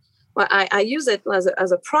tape it. Well, I use it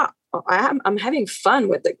as a prop. I'm having fun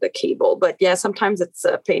with the cable, but yeah, sometimes it's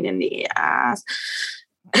a pain in the ass.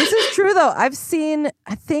 This is true though. I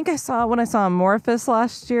think I saw when I saw Amorphous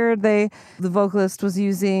last year, the vocalist was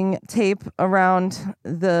using tape around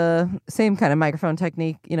the same kind of microphone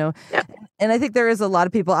technique, Yeah. And I think there is a lot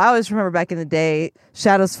of people. I always remember back in the day,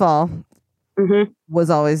 Shadows Fall was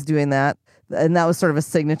always doing that. And that was sort of a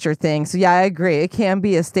signature thing. So yeah, I agree. It can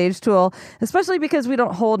be a stage tool, especially because we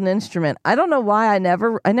don't hold an instrument. I don't know why I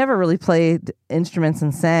never really played instruments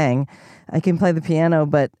and sang. I can play the piano,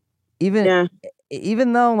 but even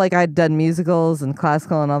though like I'd done musicals and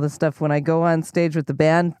classical and all this stuff, when I go on stage with the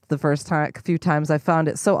band the few times, I found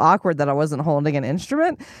it so awkward that I wasn't holding an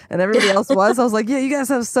instrument and everybody else was. I was like, yeah, you guys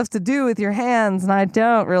have stuff to do with your hands and I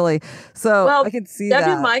don't really. So I can see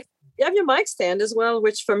that. You have your mic stand as well,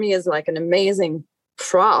 which for me is like an amazing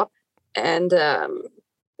prop. And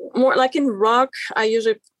more like in rock, I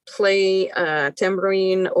usually play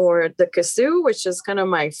tambourine or the kazoo, which is kind of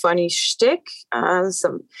my funny shtick.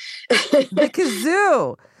 The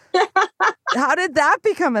kazoo. How did that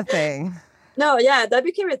become a thing? No, yeah, that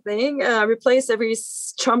became a thing. Replaced every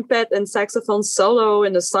trumpet and saxophone solo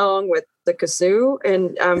in the song with the kazoo,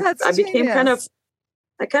 and That's I became genius.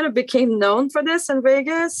 I kind of became known for this in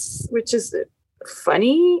Vegas, which is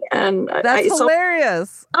funny, and That's it's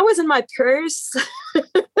hilarious. always in my purse.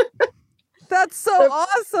 That's so The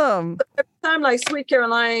awesome. time like Sweet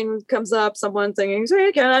Caroline comes up, someone singing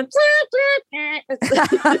Sweet Caroline.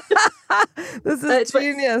 This is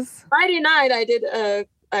genius. Friday night, I did.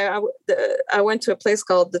 I went to a place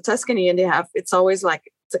called the Tuscany, and it's always like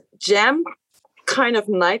it's a jam kind of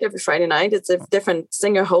night every Friday night. It's a different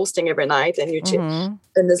singer hosting every night, and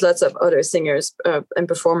and there's lots of other singers and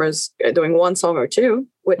performers doing one song or two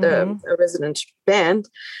with a resident band.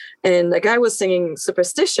 And the guy was singing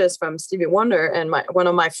 "Superstitious" from Stevie Wonder, and one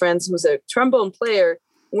of my friends, who's a trombone player,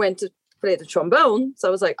 went to play the trombone. So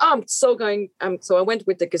I was like, "Oh, so I went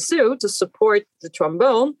with the kazoo to support the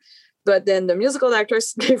trombone." But then the musical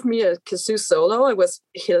actors gave me a kazoo solo. It was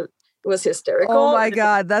hysterical. Oh my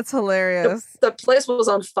God, that's hilarious. The place was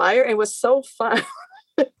on fire. It was so fun.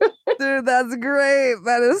 Dude, that's great.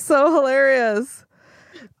 That is so hilarious.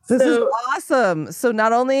 This is awesome. So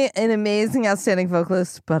not only an amazing, outstanding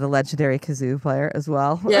vocalist, but a legendary kazoo player as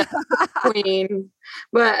well. Yeah, queen.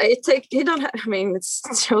 But it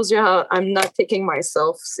shows you how I'm not taking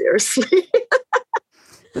myself seriously.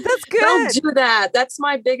 But that's good. Don't do that. That's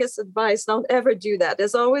my biggest advice. Don't ever do that.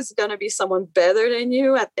 There's always going to be someone better than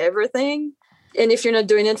you at everything. And if you're not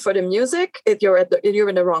doing it for the music, you're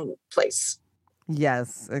in the wrong place.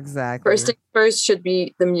 Yes, exactly. First should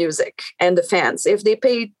be the music and the fans. If they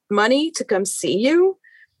paid money to come see you,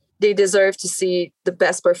 they deserve to see the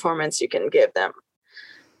best performance you can give them.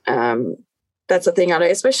 That's the thing.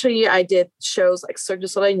 Especially I did shows like Cirque du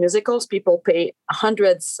Soleil musicals. People pay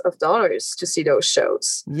hundreds of dollars to see those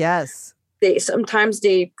shows. Yes. Sometimes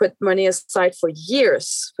they put money aside for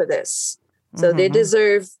years for this. So they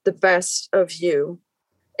deserve the best of you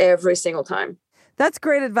every single time. That's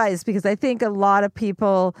great advice, because I think a lot of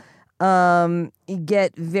people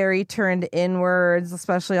get very turned inwards,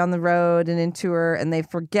 especially on the road and in tour, and they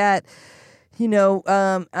forget,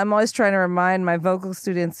 I'm always trying to remind my vocal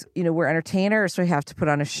students, we're entertainers, so we have to put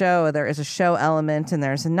on a show. There is a show element and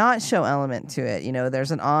there's a not show element to it.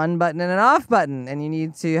 There's an on button and an off button, and you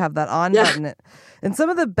need to have that on button. And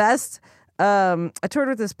some of the best, I toured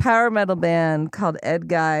with this power metal band called Ed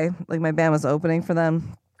Guy. Like, my band was opening for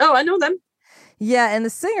them. Oh, I know them. Yeah, and the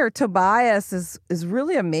singer Tobias is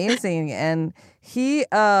really amazing, and he's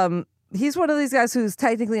one of these guys who's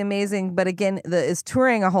technically amazing, but again, is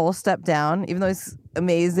touring a whole step down. Even though he's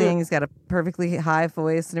amazing, he's got a perfectly high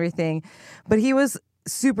voice and everything, but he was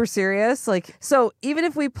super serious. Like, so even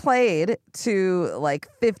if we played to like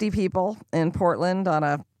 50 people in Portland on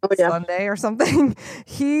a Sunday or something,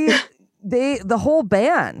 the whole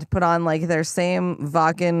band put on like their same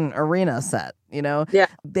Vakken arena set, Yeah.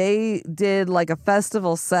 They did like a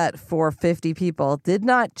festival set for 50 people, did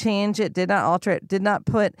not change it, did not alter it, did not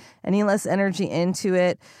put any less energy into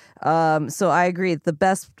it. So I agree. The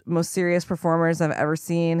best, most serious performers I've ever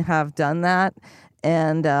seen have done that,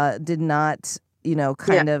 and did not,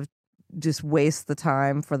 kind of just waste the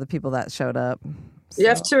time for the people that showed up. So. You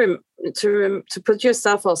have to put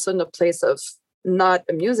yourself also in the place of not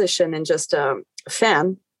a musician and just a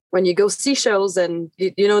fan. When you go see shows and they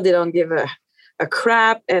don't give a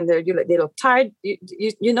crap, and they look tired, they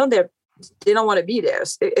don't want to be there.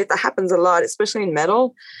 It happens a lot, especially in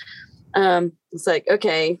metal. It's like,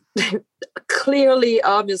 okay, clearly,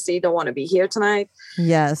 obviously, don't want to be here tonight.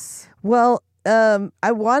 Yes. Well,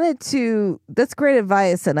 I wanted to. That's great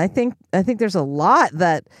advice, and I think there's a lot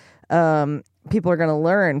that people are going to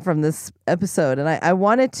learn from this episode, and I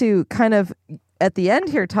wanted to kind of at the end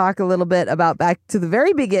here talk a little bit about back to the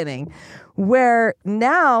very beginning, where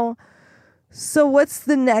now. So what's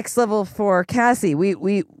the next level for Cassie?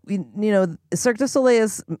 We Cirque du Soleil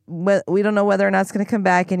is, we don't know whether or not it's going to come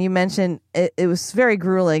back. And you mentioned it was very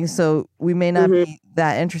grueling, so we may not be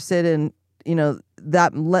that interested in,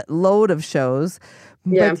 that load of shows.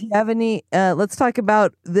 Yeah. But do you have any, let's talk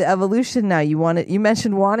about the evolution now. You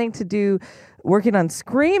mentioned wanting to working on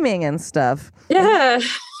screaming and stuff. Yeah.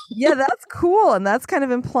 Yeah, that's cool. And that's kind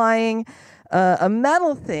of implying a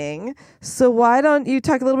metal thing. So why don't you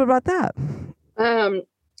talk a little bit about that?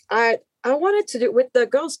 I wanted to do with the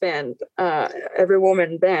girls band, Every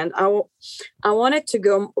Woman band. I wanted to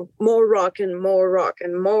go more rock and more rock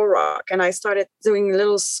and more rock. And I started doing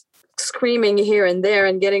little screaming here and there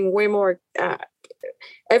and getting way more,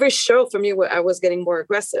 every show for me, I was getting more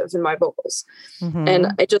aggressive in my vocals.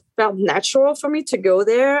 And it just felt natural for me to go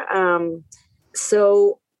there.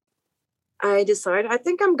 So I decided, I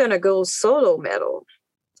think I'm going to go solo metal.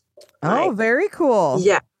 Oh, very cool.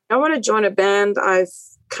 Yeah, I want to join a band. I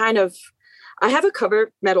have a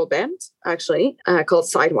cover metal band actually called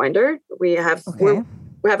Sidewinder. Okay.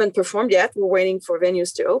 We haven't performed yet. We're waiting for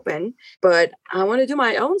venues to open, but I want to do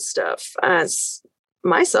my own stuff as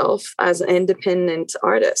myself as an independent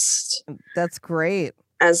artist That's great.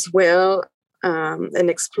 as well. And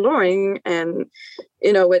exploring, and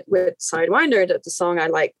with Sidewinder, the song I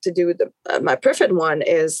like to do, my perfect one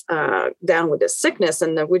is Down with the Sickness,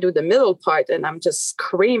 and we do the middle part, and I'm just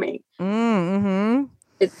screaming. Mm-hmm.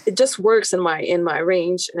 It just works in my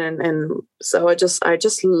range, and so I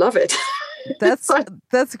just love it.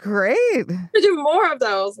 That's great. To do more of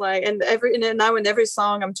those, and now in every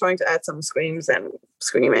song I'm trying to add some screams and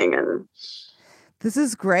screaming. And this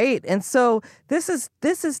is great. And so this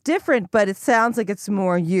is different, but it sounds like it's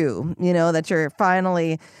more you, that you're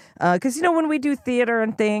finally, because, when we do theater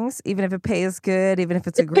and things, even if it pays good, even if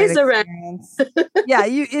it's a great experience. Yeah,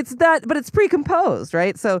 it's that, but it's pre-composed,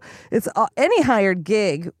 right? So it's any hired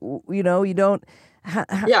gig, you don't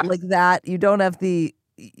like that. You don't have the,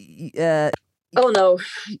 oh no,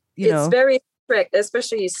 it's know. very strict,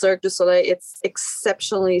 especially Cirque du Soleil. It's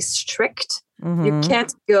exceptionally strict. Mm-hmm.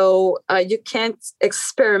 You can't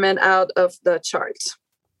experiment out of the chart.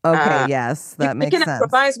 Okay, yes, that makes sense. You can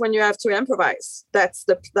improvise when you have to improvise. That's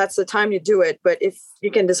the time you do it. But if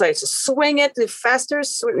you can decide to swing it faster,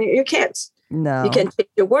 you can't. No. You can't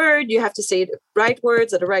take the word. You have to say the right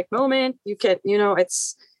words at the right moment. You can't,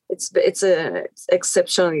 it's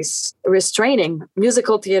exceptionally restraining.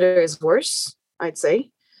 Musical theater is worse, I'd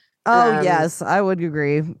say. Oh, yes, I would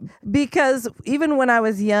agree. Because even when I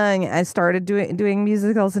was young, I started doing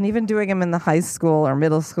musicals, and even doing them in the high school or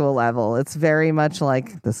middle school level. It's very much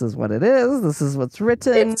like, this is what it is. This is what's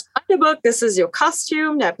written. It's the book. This is your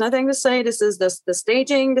costume. You have nothing to say. This is the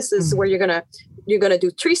staging. This is where you're gonna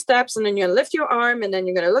do 3 steps, and then you're gonna lift your arm, and then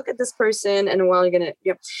you're gonna look at this person, and while you're gonna,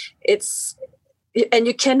 and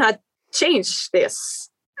you cannot change this.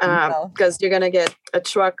 Because you're going to get a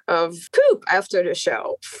truck of poop after the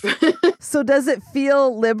show. So does it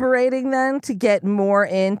feel liberating then to get more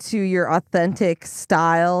into your authentic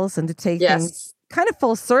styles and to take things kind of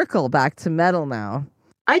full circle back to metal now?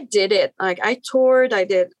 I did it. I toured. I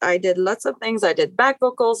did lots of things. I did back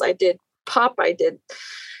vocals. I did pop. I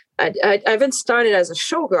even started as a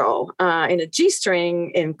showgirl in a G-string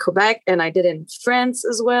in Quebec, and I did in France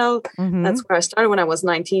as well. Mm-hmm. That's where I started when I was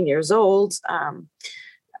 19 years old.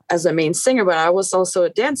 As a main singer, but I was also a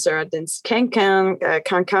dancer. I danced can-can.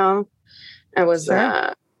 I was,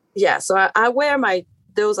 so I wear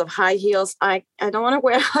those of high heels. I don't want to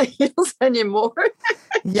wear high heels anymore.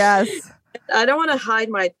 Yes. I don't want to hide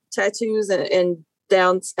my tattoos and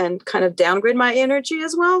kind of downgrade my energy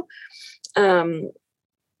as well.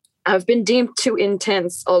 I've been deemed too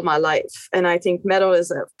intense all my life. And I think metal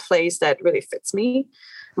is a place that really fits me.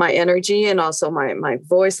 My energy and also my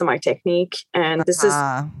voice and my technique. And this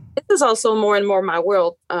is also more and more my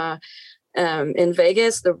world. In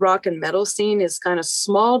Vegas, the rock and metal scene is kind of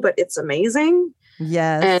small, but it's amazing.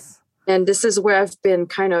 Yes. And this is where I've been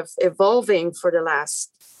kind of evolving for the last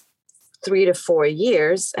 3 to 4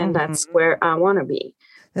 years. And that's where I want to be.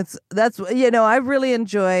 That's I really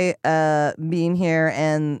enjoy being here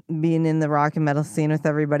and being in the rock and metal scene with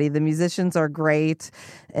everybody. The musicians are great,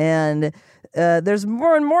 and there's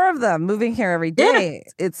more and more of them moving here every day.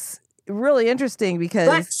 Yeah. It's really interesting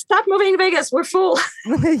because stop moving to Vegas. We're full.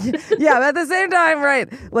 Yeah, at the same time, right?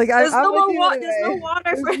 Like there's no water.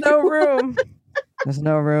 There's no room. There's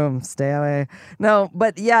no room. Stay away. No,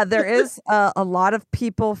 but yeah, there is a lot of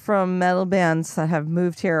people from metal bands that have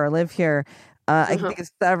moved here or live here. I can think of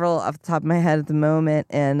several off the top of my head at the moment.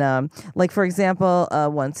 And like, for example,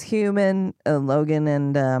 Once Human, Logan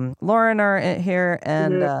and Lauren are here.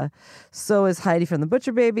 And so is Heidi from the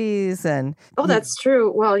Butcher Babies. And that's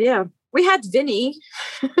true. Well, yeah. We had Vinny.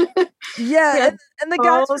 Yeah. And the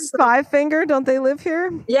guys from Five Finger, don't they live here?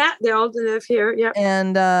 Yeah, they all live here. Yeah.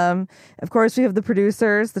 And of course, we have the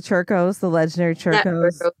producers, the Churkos, the legendary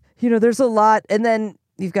Churkos. Yeah, there's a lot. And then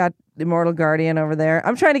you've got Immortal Guardian over there.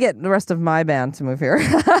 I'm trying to get the rest of my band to move here.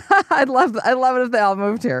 I'd love it if they all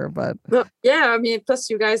moved here, but yeah, I mean, plus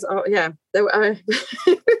you guys,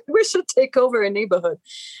 we should take over a neighborhood.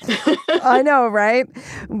 I know, right?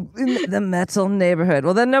 The metal neighborhood.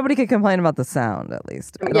 Well, then nobody could complain about the sound, at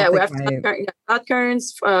least. We have Todd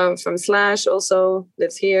Kearns from Slash also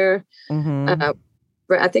lives here. Mm-hmm.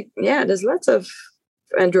 I think there's lots of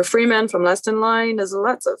Andrew Freeman from Last in Line. There's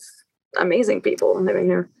lots of amazing people living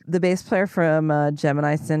here. The bass player from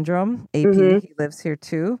Gemini Syndrome, AP, he lives here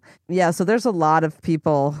too. Yeah, so there's a lot of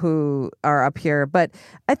people who are up here. But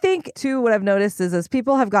I think, too, what I've noticed is as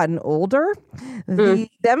people have gotten older, the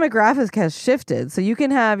demographic has shifted. So you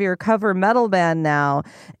can have your cover metal band now,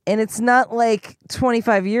 and it's not like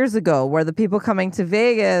 25 years ago where the people coming to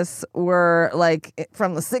Vegas were like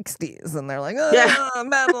from the 60s and they're like, oh,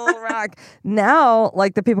 metal rock. Now,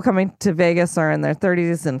 like the people coming to Vegas are in their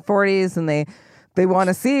 30s and 40s, and they want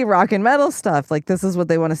to see rock and metal stuff. Like, this is what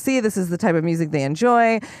they want to see. This is the type of music they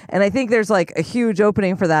enjoy. And I think there's like a huge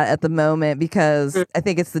opening for that at the moment because I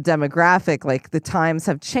think it's the demographic. Like, the times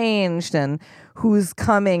have changed and who's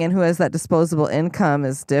coming and who has that disposable income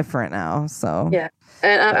is different now. So, yeah.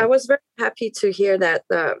 And I was very happy to hear that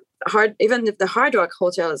even if the Hard Rock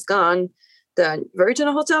Hotel is gone, the Virgin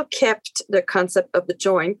Hotel kept the concept of the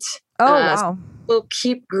joint. Oh, wow. Will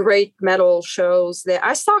keep great metal shows there.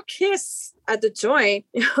 I saw Kiss at the joint.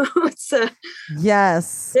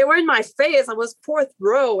 Yes. They were in my face. I was fourth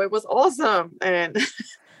row. It was awesome. And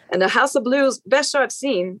the House of Blues, best show I've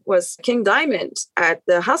seen was King Diamond at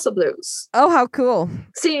the House of Blues. Oh, how cool.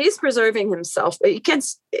 See, he's preserving himself.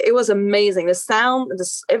 It was amazing. The sound,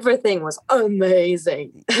 everything was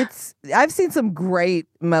amazing. I've seen some great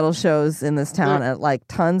metal shows in this town at like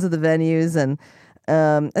tons of the venues. And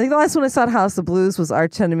I think the last one I saw at House of Blues was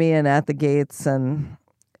Arch Enemy and At the Gates and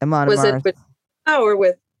Amon Was Amarth. it with or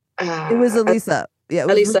with? It was Elisa. Yeah,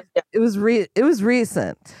 it was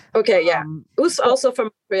recent. Okay, yeah. Who's also from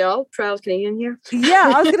Montreal, proud Canadian here.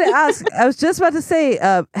 Yeah, I was going to ask. I was just about to say,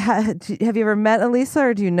 have you ever met Elisa,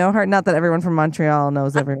 or do you know her? Not that everyone from Montreal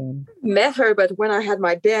knows everyone. I met her, but when I had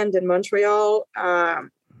my band in Montreal,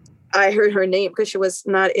 I heard her name because she was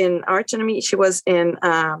not in Arch Enemy. She was in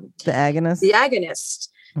The Agonist. The Agonist.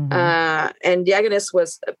 And The Agonist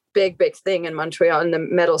was a big, big thing in Montreal in the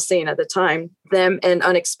metal scene at the time. Them and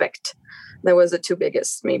Unexpect. That was the two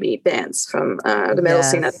biggest maybe bands from the metal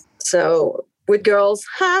scene. So with girls,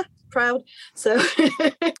 proud. So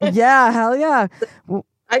yeah, hell yeah.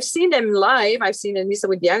 I've seen them live. I've seen Elisa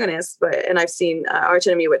with The Agonist, and I've seen Arch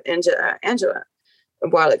Enemy with Angela a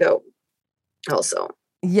while ago also.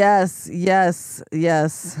 Yes.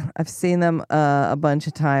 I've seen them a bunch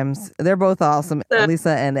of times. They're both awesome,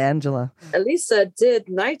 Elisa and Angela. Elisa did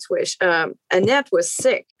Nightwish. Annette was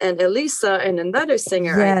sick, and Elisa and another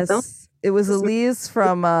singer. Yes, it was Elise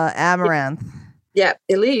from Amaranth. Yeah,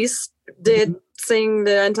 Elise did sing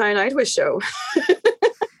the entire Nightwish show.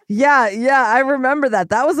 Yeah, I remember that.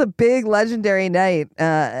 That was a big legendary night,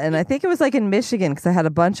 and I think it was like in Michigan because I had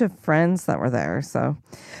a bunch of friends that were there. So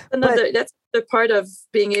that's the part of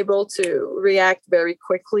being able to react very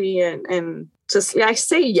quickly and just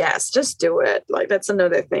say yes, just do it. Like, that's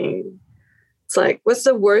another thing. It's like, what's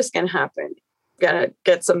the worst can happen? You gotta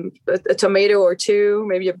get a tomato or two,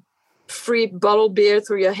 maybe a free bottled beer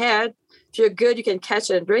through your head. If you're good, you can catch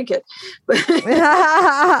it and drink it.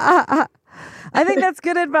 I think that's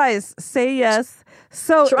good advice. Say yes.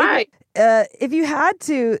 So try. If you had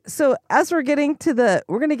to, so as we're going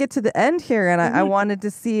to get to the end here, and I wanted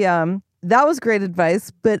to see, that was great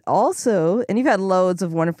advice, but also, and you've had loads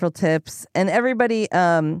of wonderful tips, and everybody,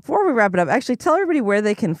 before we wrap it up, actually tell everybody where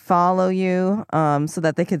they can follow you, so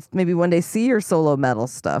that they could maybe one day see your solo metal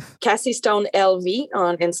stuff. Cassie Stone LV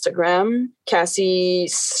on Instagram, Cassie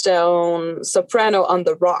Stone Soprano on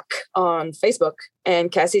the Rock on Facebook,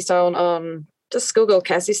 and Cassie Stone on, just Google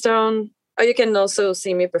Cassie Stone. Or you can also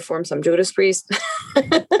see me perform some Judas Priest.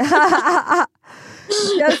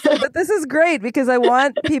 Yes, but this is great because I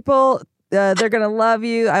want people, they're going to love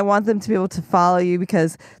you. I want them to be able to follow you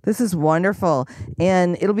because this is wonderful.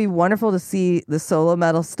 And it'll be wonderful to see the solo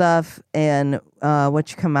metal stuff and what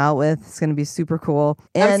you come out with. It's going to be super cool.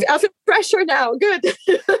 And I feel pressure now. Good.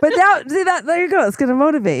 But now, see that, there you go. It's going to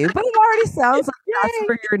motivate you. But it already sounds like that's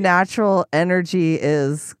where your natural energy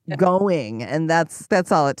is going. And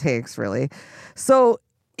that's all it takes, really. So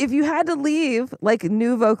if you had to leave like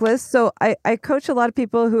new vocalists, so I coach a lot of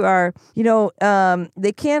people who are,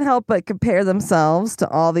 they can't help but compare themselves to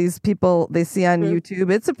all these people they see on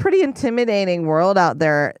YouTube. It's a pretty intimidating world out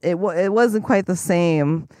there. It wasn't quite the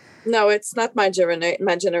same. No, it's not my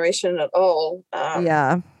generation at all.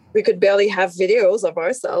 Yeah. We could barely have videos of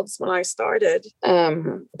ourselves when I started.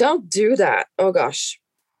 Don't do that. Oh gosh.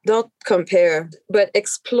 Don't compare, but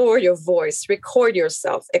explore your voice, record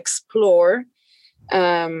yourself, exploring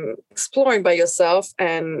by yourself,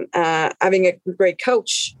 and having a great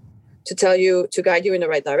coach to guide you in the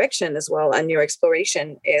right direction as well. And your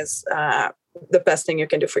exploration is the best thing you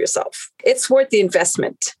can do for yourself. It's worth the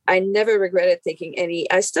investment. I never regretted taking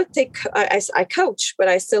any. I still take, I coach, but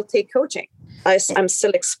I still take coaching. I'm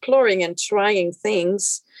still exploring and trying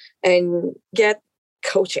things and get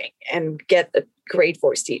coaching and get a great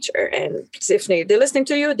voice teacher. And Tiffany, they're listening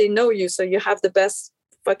to you, they know you. So you have the best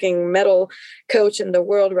fucking metal coach in the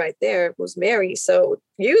world right there, who's Mary. So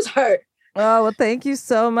use her. Oh, well, thank you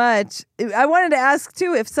so much. I wanted to ask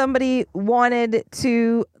too, if somebody wanted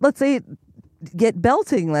to, let's say, get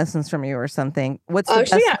belting lessons from you or something, what's the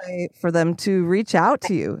best way for them to reach out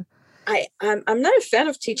to you? I'm not a fan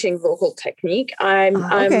of teaching vocal technique. I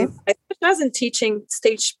specialize in teaching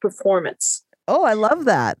stage performance. Oh, I love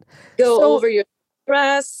that. Go over your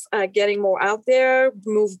stress, getting more out there,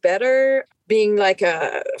 move better, being like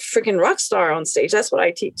a freaking rock star on stage. That's what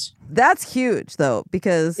I teach. That's huge, though,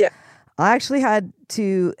 because I actually had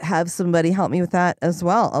to have somebody help me with that as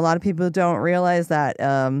well. A lot of people don't realize that,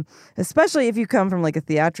 especially if you come from like a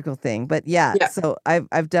theatrical thing. But so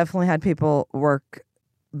I've definitely had people work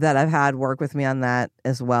with me on that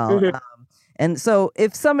as well. Mm-hmm. And so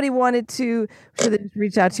if somebody wanted to, should they just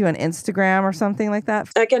reach out to you on Instagram or something like that?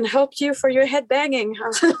 I can help you for your head banging.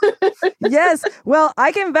 Yes. Well,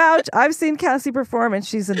 I can vouch. I've seen Cassie perform, and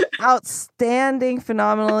she's an outstanding,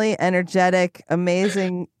 phenomenally energetic,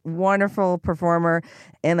 amazing, wonderful performer.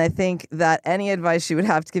 And I think that any advice she would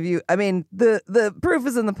have to give you, I mean, the proof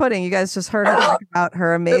is in the pudding. You guys just heard her talk about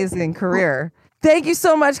her amazing career. Thank you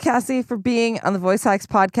so much, Cassie, for being on the Voice Hacks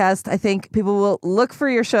podcast. I think people will look for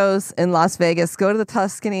your shows in Las Vegas. Go to the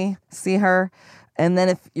Tuscany, see her. And then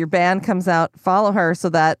if your band comes out, follow her so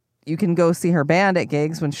that you can go see her band at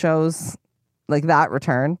gigs when shows like that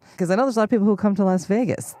return. Because I know there's a lot of people who come to Las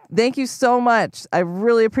Vegas. Thank you so much. I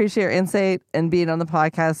really appreciate your insight, and being on the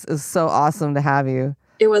podcast is so awesome to have you.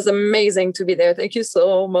 It was amazing to be there. Thank you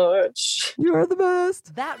so much. You are the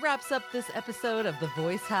best. That wraps up this episode of the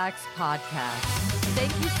Voice Hacks podcast.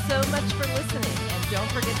 Thank you so much for listening. And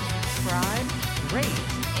don't forget to subscribe, rate,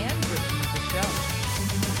 and review the show.